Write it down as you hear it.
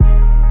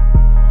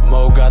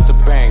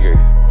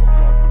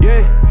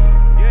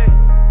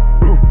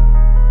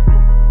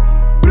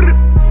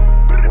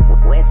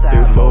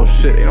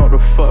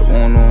fuck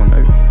going on,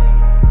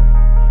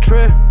 nigga?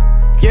 Trill,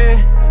 yeah.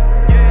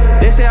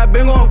 They say I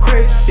been going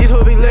crazy, these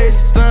hoes be lazy.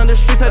 Still on the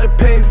streets, had to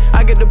pay me.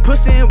 I get the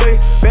pussy and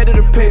waste, better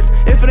to pay.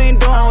 If it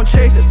ain't doing, I don't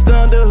chase it.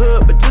 Still in the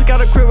hood, but just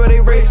got a crib where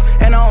they race.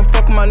 And I don't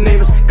fuck with my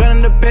neighbors. Gun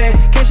in the bag,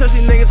 can't trust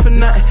these niggas for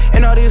nothing.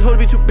 And all these hoes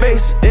be too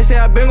basic. They say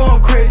I been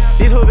going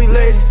crazy, these hoes be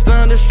lazy.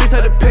 Still on the streets,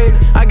 had to pay me.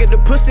 I get the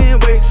pussy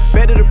and waste,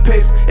 better to pay.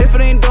 If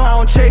it ain't doing, I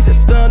don't chase it.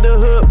 Still in the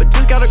hood, but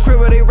just got a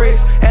crib where they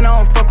race. And I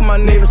don't fuck with my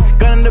neighbors.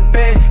 Gun in the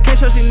bag, can't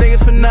trust these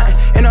niggas for nothing.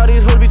 And all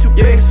these hoes be too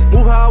basic.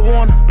 Move how I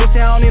want, pussy,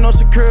 I don't need no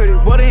security.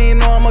 What they ain't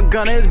know, I'm a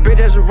gunner, his bitch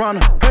as a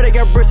runner. Heard they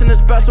got bricks in the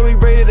spot, so we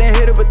raided and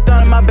hit it with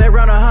thunder. My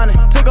background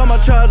 100. Took all my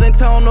charges, ain't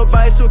telling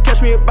nobody, so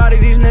catch me a body,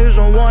 these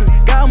niggas don't want it.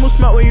 Gotta move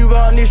smart when you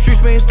out in these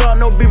streets, we ain't start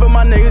no beef, but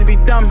my niggas be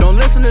dumb. Don't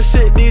listen to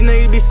shit these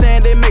niggas be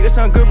saying, they make it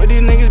sound good, but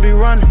these niggas be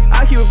running.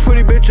 I keep a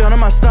pretty bitch under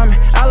my stomach,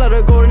 I let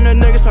her go, then the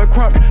niggas start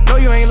crumping. No,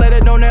 you ain't like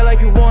that, don't act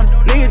like you want it.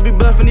 Niggas be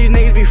bluffing, these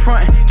niggas be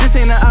frontin'. Just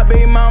ain't that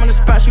baby mom in the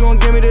spot, she gon'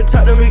 give me the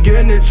top, then we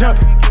gettin' it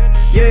jumpin'.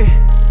 Yeah.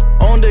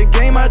 On the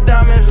game, my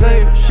diamonds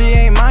label. She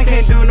ain't mine,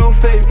 can't do no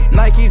favor.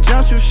 Nike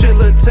jumpsuit, shit,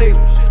 little table.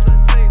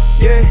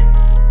 Yeah.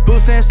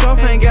 Boots and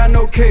soft, ain't got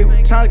no cable.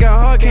 Times got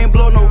hard, can't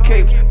blow no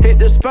cable. Hit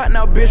the spot,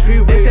 now bitch,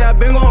 we They say I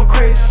been going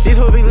crazy, these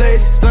hoes be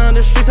lazy. Still in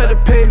the streets, had to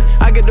pay me.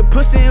 I get the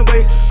pussy and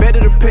waste, better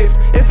to pay.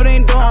 If it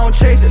ain't doing, I don't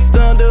chase it.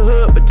 Still in the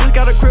hood, but just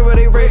got a crib where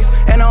they race.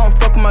 And I don't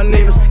fuck with my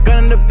neighbors.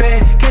 Gun in the bag,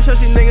 can't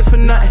trust these niggas for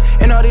nothing.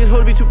 And all these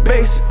hoes be too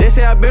basic. They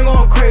say I been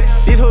going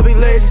crazy, these hoes be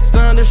lazy.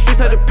 Still in the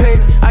streets, had to pay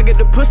me. I get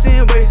the pussy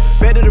and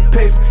waste, better to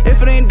pay. If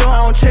it ain't doing,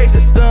 I don't chase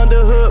it. Still in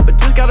the hood, but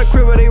just got a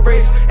crib where they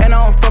race. And I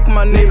don't fuck with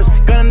my neighbors.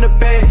 Gun in the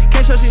bag,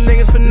 can't trust these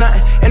niggas for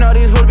nothing. And all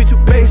these hoes be too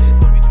basic.